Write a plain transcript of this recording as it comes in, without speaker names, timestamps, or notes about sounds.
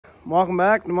Welcome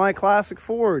back to my classic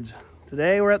Fords.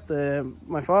 Today we're at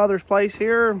my father's place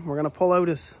here. We're going to pull out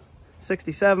his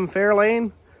 67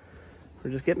 Fairlane. We're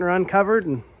just getting her uncovered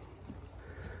and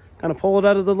kind of pull it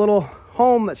out of the little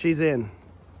home that she's in.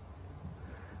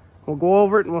 We'll go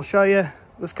over it and we'll show you.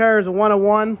 This car is a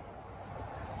 101.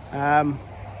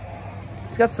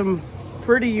 It's got some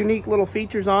pretty unique little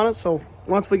features on it, so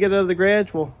once we get it out of the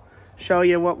garage we'll show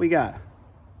you what we got.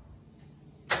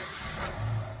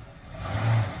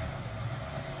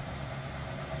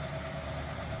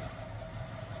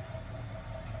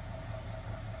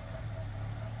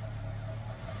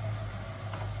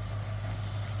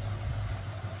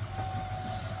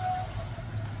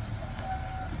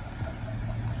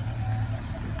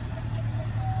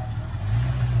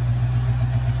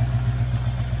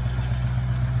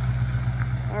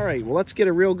 All right, well, let's get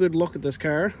a real good look at this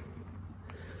car.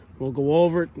 We'll go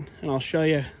over it and I'll show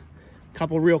you a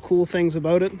couple real cool things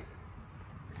about it.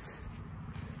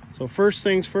 So first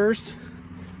things first,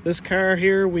 this car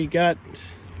here we got,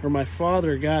 or my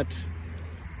father got,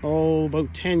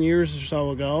 about 10 years or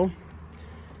so ago.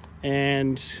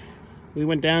 And we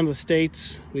went down to the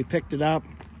States, we picked it up.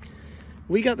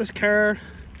 We got this car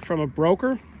from a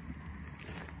broker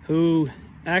who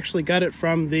actually got it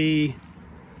from the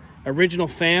original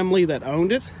family that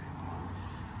owned it.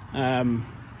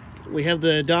 We have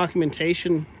the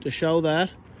documentation to show that.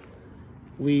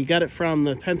 We got it from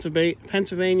the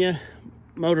Pennsylvania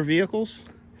Motor Vehicles,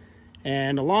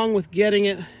 and along with getting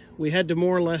it, we had to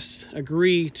more or less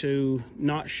agree to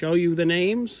not show you the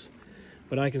names,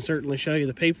 but I can certainly show you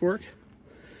the paperwork.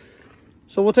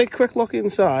 So we'll take a quick look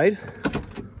inside,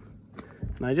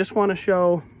 and I just want to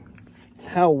show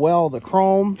how well the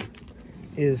chrome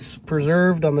is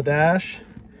preserved on the dash,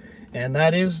 and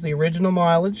that is the original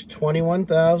mileage,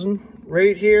 21,000.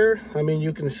 Right here, I mean,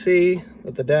 you can see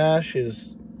that the dash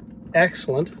is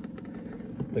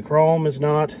excellent. The chrome is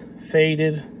not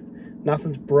faded,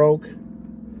 nothing's broke.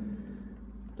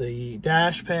 The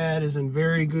dash pad is in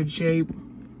very good shape,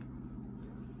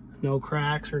 no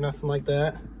cracks or nothing like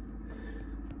that.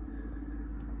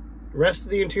 The rest of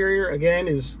the interior, again,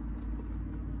 is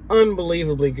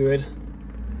unbelievably good.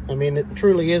 I mean, it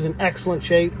truly is in excellent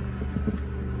shape.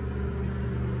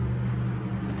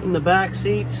 In the back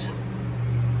seats,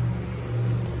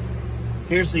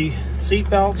 here's the seat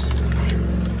belts.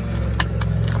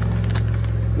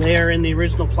 They are in the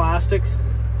original plastic.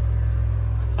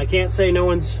 I can't say no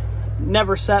one's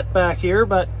never sat back here,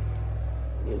 but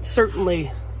it's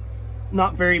certainly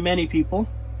not very many people.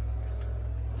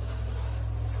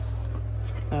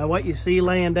 What you see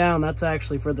laying down, that's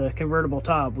actually for the convertible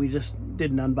top. We just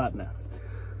didn't unbutton it.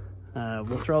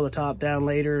 We'll throw the top down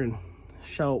later and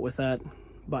show it with that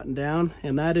button down.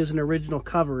 And that is an original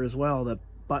cover as well that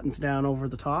buttons down over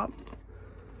the top.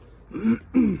 So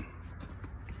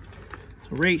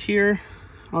right here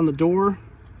on the door,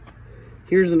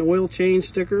 here's an oil change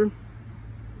sticker.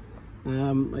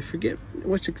 I forget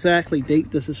which exactly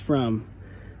date this is from.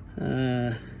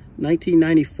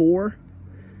 1994.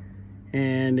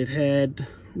 And it had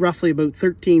roughly about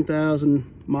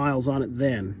 13,000 miles on it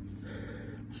then.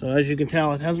 So as you can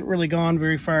tell, it hasn't really gone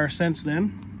very far since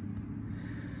then.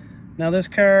 Now this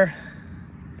car,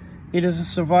 it is a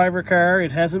survivor car.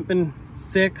 It hasn't been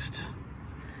fixed.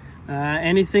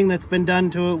 Anything that's been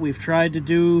done to it, we've tried to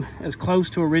do as close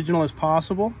to original as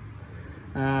possible.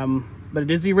 But it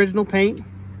is the original paint.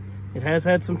 It has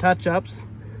had some touch-ups.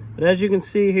 But as you can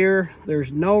see here,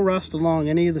 there's no rust along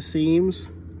any of the seams.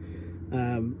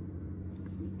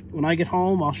 When I get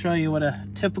home, I'll show you what a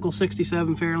typical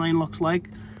 67 Fairlane looks like.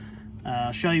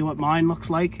 I'll show you what mine looks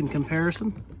like in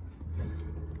comparison.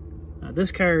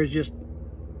 This car is just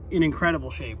in incredible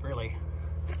shape, really.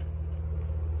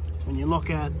 When you look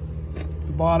at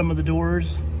the bottom of the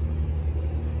doors,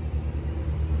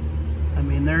 I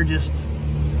mean, they're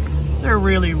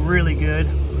really, really good.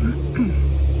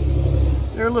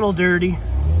 They're a little dirty.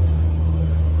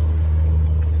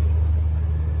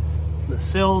 The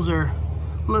sills are,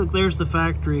 look, there's the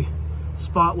factory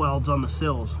spot welds on the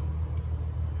sills.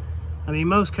 I mean,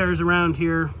 most cars around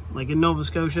here, like in Nova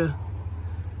Scotia,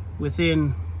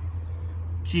 within,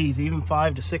 geez, even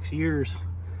 5 to 6 years,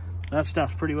 that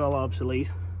stuff's pretty well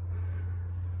obsolete.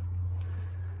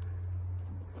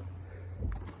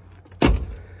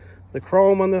 The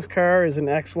chrome on this car is in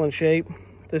excellent shape.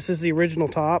 This is the original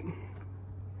top.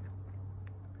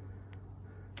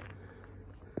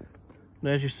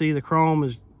 But as you see, the chrome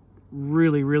is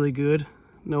really, really good.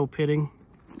 No pitting.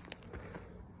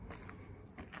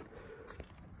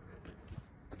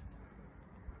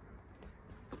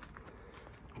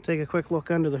 Take a quick look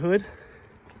under the hood.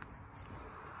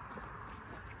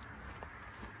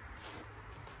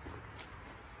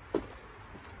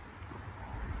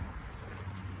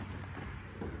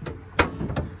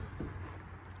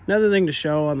 Another thing to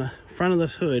show on the front of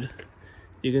this hood,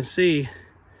 you can see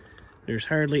there's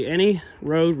hardly any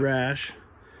road rash.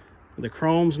 The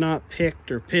chrome's not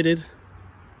picked or pitted.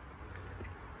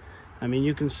 I mean,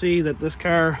 you can see that this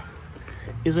car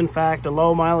is in fact a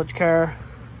low mileage car.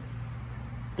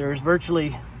 There's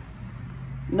virtually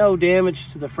no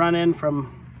damage to the front end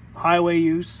from highway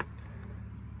use.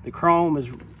 The chrome is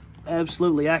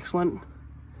absolutely excellent.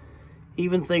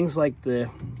 Even things like the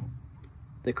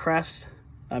crest,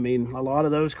 I mean, a lot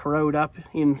of those corrode up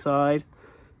inside.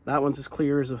 That one's as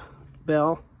clear as a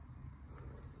bell.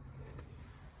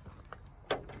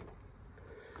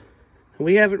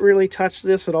 We haven't really touched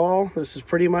this at all. This is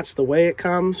pretty much the way it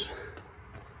comes.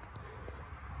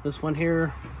 This one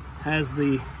here has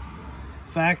the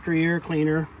factory air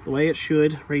cleaner the way it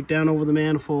should, right down over the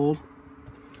manifold.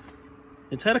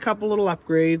 It's had a couple little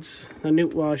upgrades.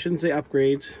 Well, I shouldn't say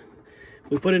upgrades.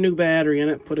 We put a new battery in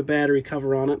it, put a battery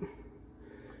cover on it.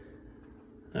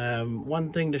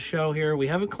 One thing to show here, we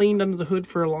haven't cleaned under the hood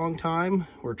for a long time.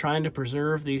 We're trying to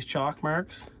preserve these chalk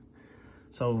marks.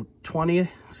 So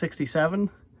 2067,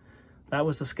 that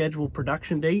was the scheduled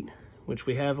production date, which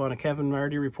we have on a Kevin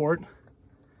Marty report.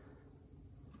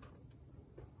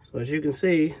 So as you can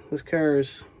see, this car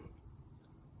is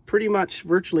pretty much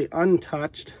virtually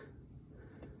untouched.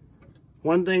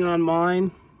 One thing on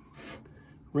mine,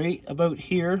 right about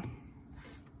here,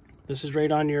 this is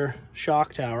right on your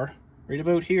shock tower, right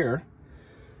about here,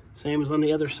 same as on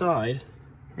the other side,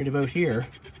 right about here,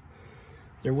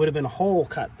 there would have been a hole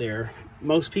cut there.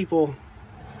 Most people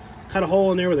cut a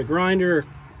hole in there with a grinder,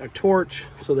 a torch,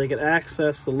 so they could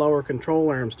access the lower control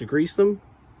arms to grease them.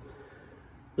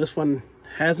 This one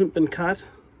hasn't been cut,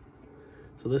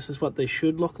 so this is what they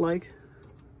should look like.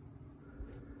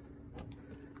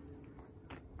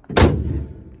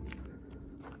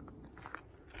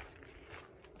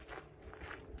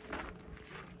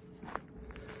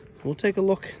 We'll take a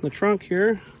look in the trunk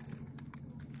here,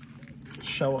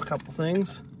 show a couple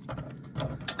things.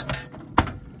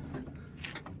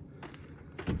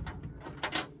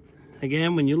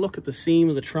 Again, when you look at the seam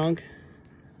of the trunk,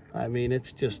 I mean,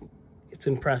 it's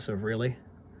impressive, really.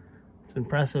 It's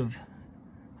impressive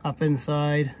up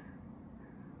inside.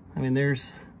 I mean,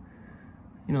 there's,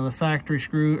 you know, the factory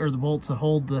screw or the bolts that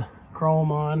hold the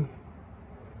chrome on.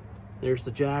 There's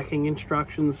the jacking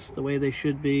instructions the way they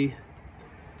should be.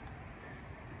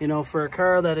 You know, for a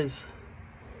car that has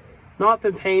not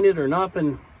been painted or not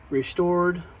been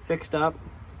restored, fixed up,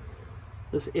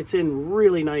 it's in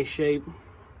really nice shape.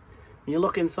 When you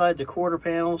look inside the quarter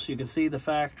panels, you can see the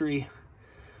factory,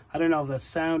 I don't know if that's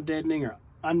sound deadening or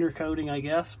undercoating, I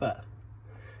guess, but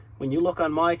when you look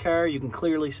on my car, you can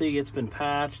clearly see it's been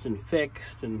patched and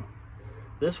fixed, and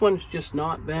this one's just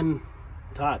not been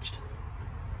touched.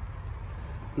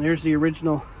 And there's the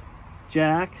original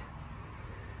jack,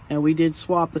 and we did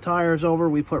swap the tires over.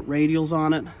 We put radials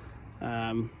on it.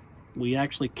 We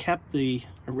actually kept the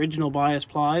original bias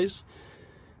plies,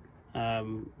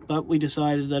 but we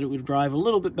decided that it would drive a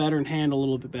little bit better and handle a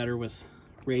little bit better with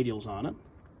radials on it.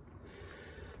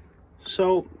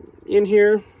 So in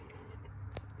here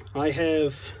I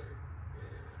have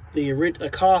a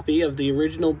copy of the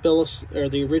original bill or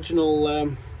the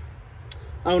original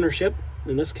ownership,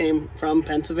 and this came from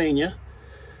Pennsylvania.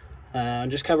 I'm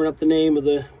just covering up the name of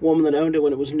the woman that owned it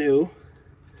when it was new,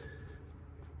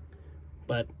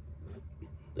 but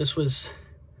this was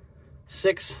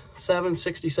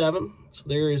 6/7/67. So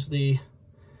there is the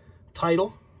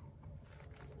title,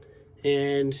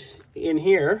 and in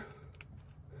here,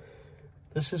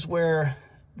 this is where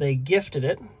they gifted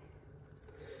it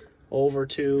over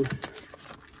to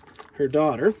her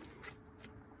daughter.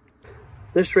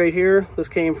 This right here, this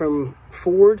came from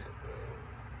Ford.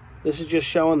 This is just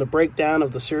showing the breakdown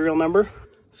of the serial number.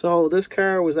 So this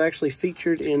car was actually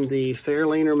featured in the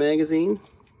Fairlane magazine.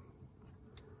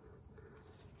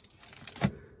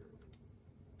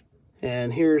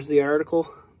 And here's the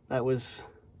article that was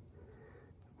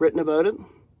written about it.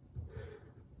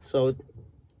 So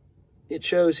it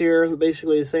shows here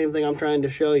basically the same thing I'm trying to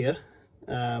show you.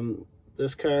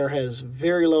 This car has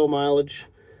very low mileage.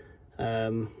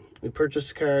 We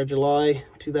purchased the car July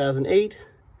 2008.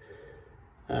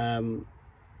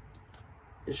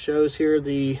 It shows here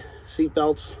the seat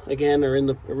belts, again, are in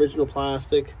the original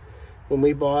plastic. When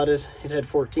we bought it, it had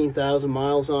 14,000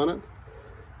 miles on it.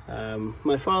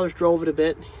 My father's drove it a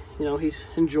bit, you know, he's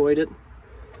enjoyed it.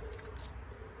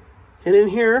 And in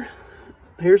here,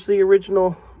 here's the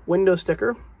original window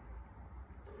sticker.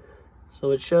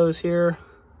 So it shows here,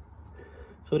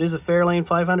 so it is a Fairlane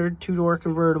 500 two-door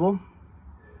convertible.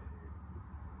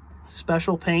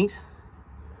 Special paint.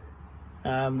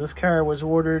 This car was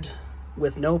ordered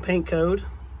with no paint code.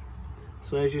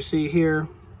 So as you see here,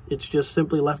 it's just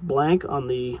simply left blank on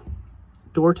the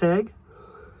door tag.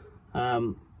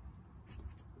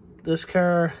 This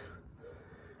car,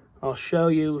 I'll show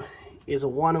you, is a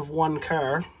one-of-one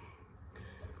car.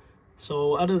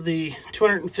 So out of the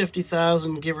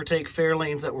 250,000, give or take,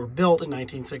 Fairlanes that were built in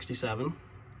 1967,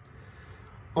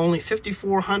 only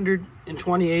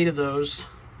 5,428 of those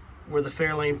were the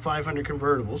Fairlane 500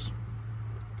 convertibles.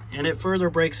 And it further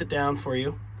breaks it down for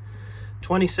you.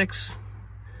 26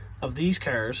 of these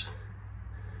cars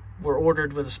were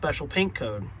ordered with a special paint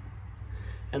code.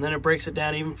 And then it breaks it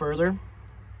down even further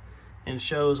and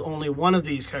shows only one of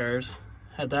these cars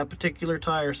had that particular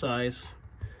tire size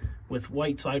with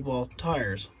white sidewall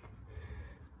tires.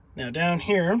 Now down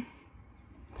here,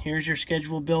 here's your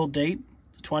scheduled build date,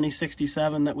 the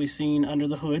 2067 that we seen under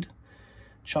the hood,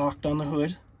 chalked on the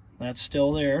hood. That's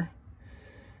still there.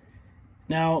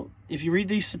 Now, if you read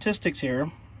these statistics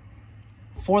here,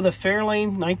 for the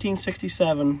Fairlane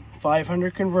 1967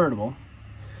 500 convertible,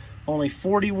 only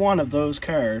 41 of those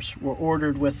cars were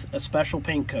ordered with a special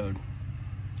paint code.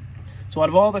 So out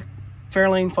of all the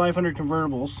Fairlane 500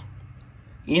 convertibles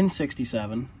in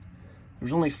 67,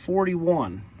 there's only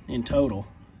 41 in total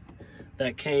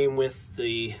that came with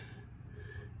the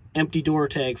empty door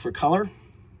tag for color.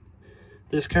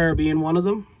 This car being one of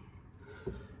them.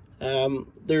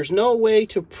 There's no way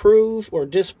to prove or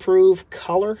disprove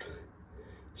color,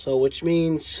 so which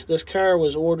means this car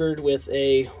was ordered with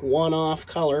a one-off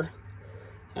color.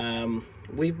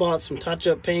 We bought some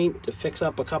touch-up paint to fix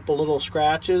up a couple little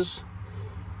scratches,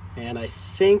 and I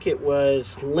think it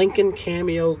was Lincoln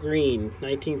Cameo Green,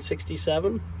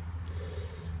 1967.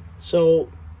 So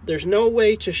there's no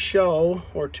way to show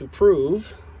or to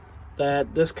prove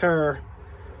that this car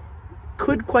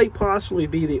could quite possibly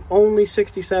be the only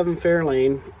 67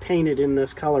 Fairlane painted in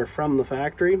this color from the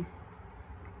factory.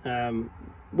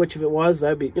 Which if it was,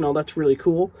 that'd be, that's really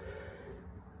cool.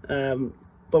 But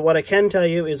what I can tell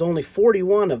you is only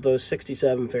 41 of those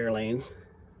 67 Fairlanes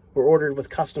were ordered with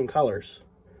custom colors.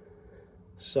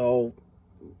 So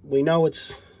we know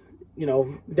it's,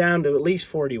 down to at least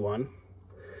 41.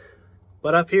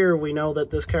 But up here we know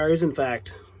that this car is in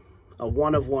fact a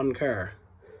one-of-one car.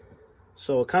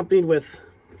 So accompanied with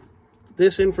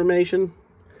this information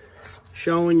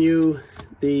showing you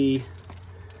the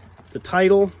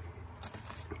title,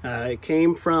 it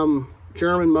came from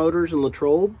German Motors in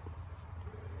Latrobe.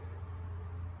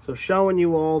 So showing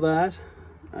you all that,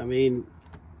 I mean,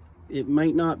 it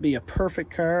might not be a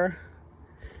perfect car.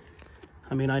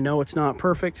 I mean, I know it's not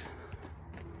perfect,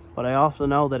 but I also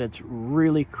know that it's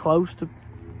really close to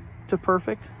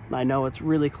perfect. And I know it's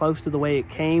really close to the way it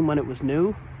came when it was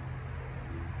new.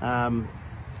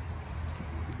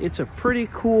 It's a pretty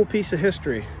cool piece of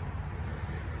history.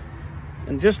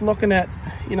 And just looking at,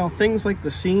 things like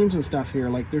the seams and stuff here,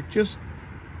 like they're just,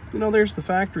 there's the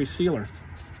factory sealer.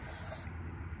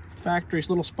 Factory's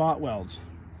little spot welds.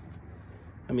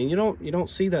 I mean, you don't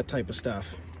see that type of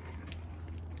stuff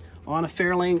on a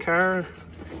Fairlane car,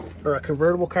 or a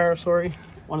convertible car, sorry.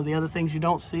 One of the other things you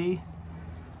don't see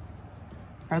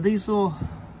are these little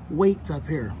weights up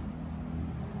here.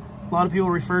 A lot of people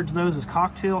refer to those as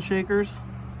cocktail shakers.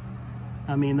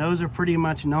 I mean, those are pretty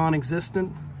much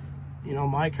non-existent.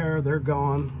 My car, they're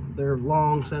gone. They're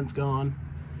long since gone.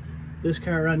 This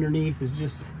car underneath is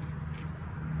just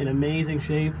in amazing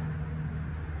shape.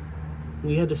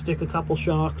 We had to stick a couple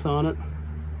shocks on it.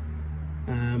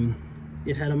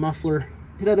 It had a muffler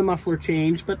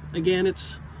change, but again,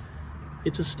 it's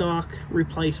a stock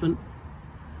replacement.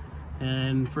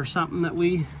 And for something that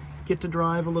we get to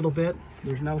drive a little bit,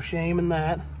 there's no shame in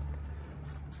that.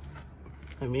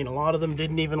 I mean, a lot of them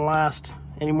didn't even last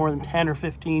any more than 10 or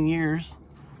 15 years.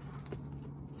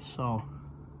 So,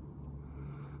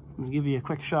 I'm gonna give you a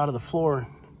quick shot of the floor.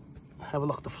 Have a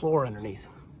look at the floor underneath.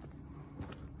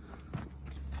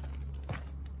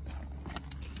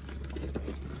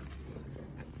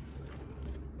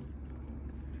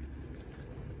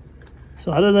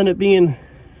 So other than it being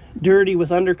dirty with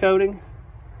undercoating,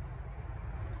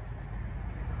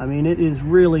 I mean, it is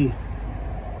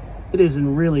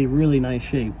in really, really nice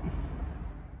shape.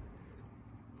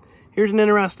 Here's an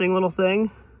interesting little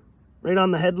thing. Right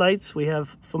on the headlights, we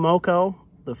have FOMOCO,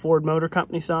 the Ford Motor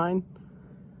Company sign.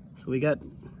 So we got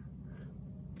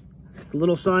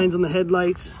little signs on the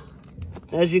headlights.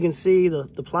 As you can see,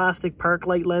 the plastic park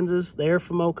light lenses, they're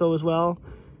FOMOCO as well.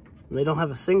 And they don't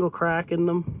have a single crack in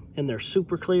them, and they're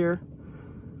super clear.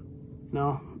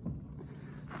 Now,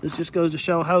 this just goes to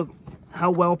show how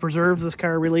well preserved this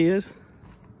car really is.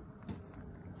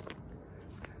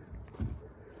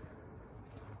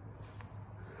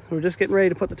 we're just getting ready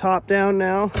to put the top down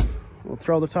now. We'll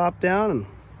throw the top down and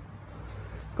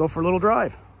go for a little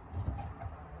drive.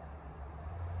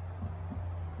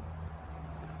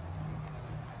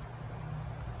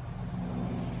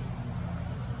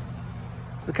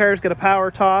 So the car's got a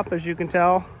power top, as you can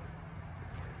tell.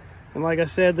 And like I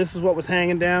said, this is what was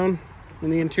hanging down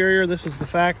in the interior. This is the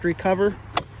factory cover.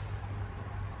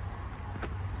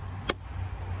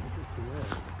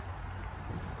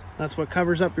 That's what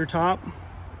covers up your top.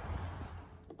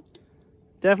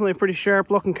 Definitely a pretty sharp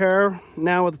looking car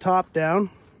now with the top down.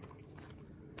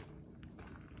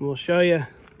 We'll show you.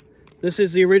 This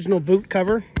is the original boot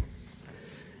cover,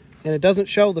 and it doesn't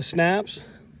show the snaps.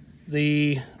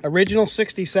 The original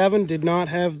 67 did not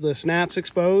have the snaps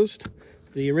exposed.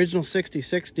 The original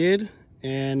 66 did,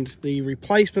 and the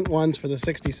replacement ones for the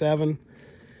 67,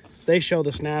 they show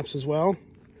the snaps as well.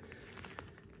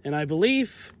 And I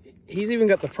believe he's even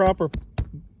got the proper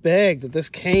bag that this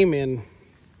came in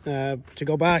to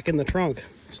go back in the trunk.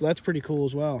 So that's pretty cool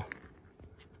as well.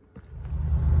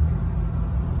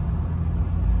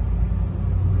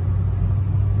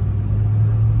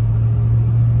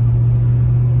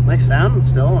 Nice sound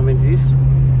still. I mean, geez.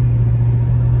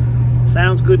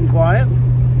 Sounds good and quiet.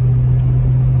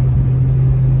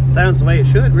 Sounds the way it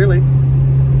should, really.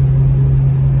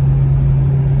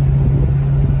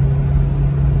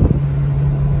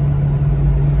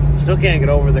 Still can't get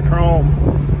over the chrome.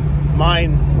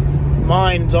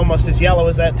 Mine's almost as yellow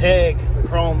as that tag. The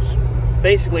chrome's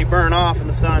basically burnt off in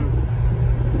the sun.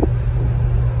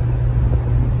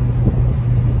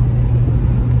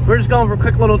 We're just going for a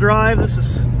quick little drive. This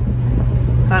is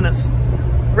kind of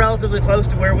relatively close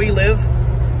to where we live.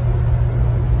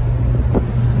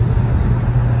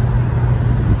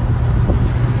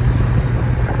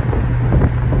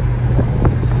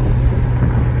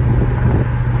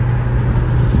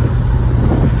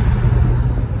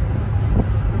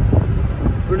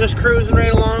 We're just cruising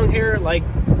right along here at like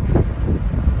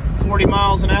 40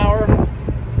 miles an hour.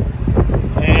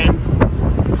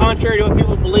 And contrary to what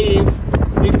people believe,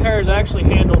 these cars actually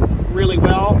handle really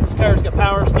well. This car's got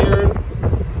power steering.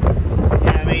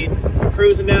 Yeah, I mean,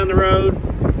 cruising down the road,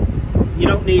 you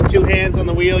don't need two hands on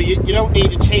the wheel. You don't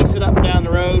need to chase it up and down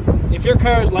the road. If your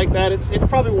car is like that, it's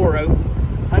probably wore out.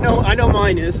 I know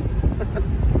mine is.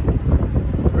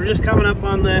 We're just coming up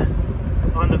on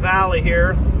the valley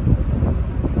here.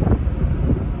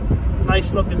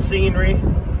 Nice looking scenery.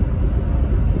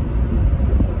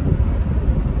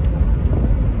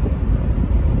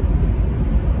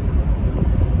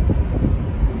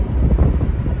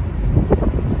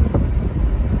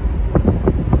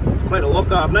 Quite a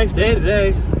look off. Nice day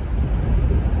today.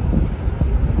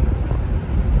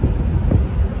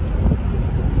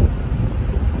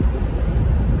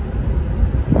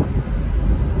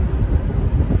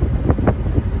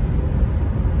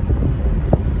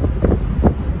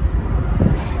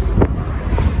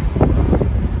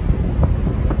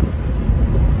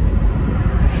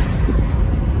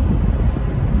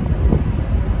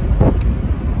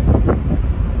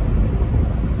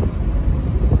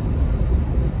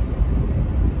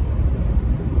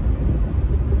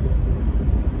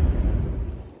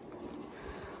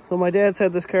 So my dad's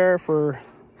had this car for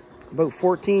about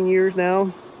 14 years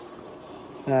now.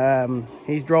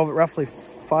 He's drove it roughly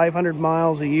 500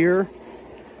 miles a year.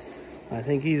 I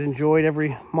think he's enjoyed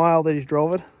every mile that he's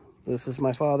drove it. This is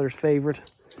my father's favorite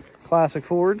classic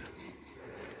Ford.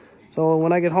 So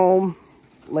when I get home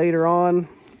later on,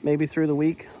 maybe through the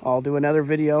week, I'll do another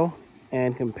video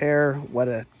and compare what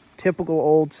a typical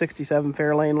old 67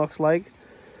 Fairlane looks like.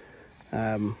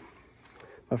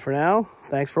 But for now,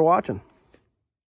 thanks for watching.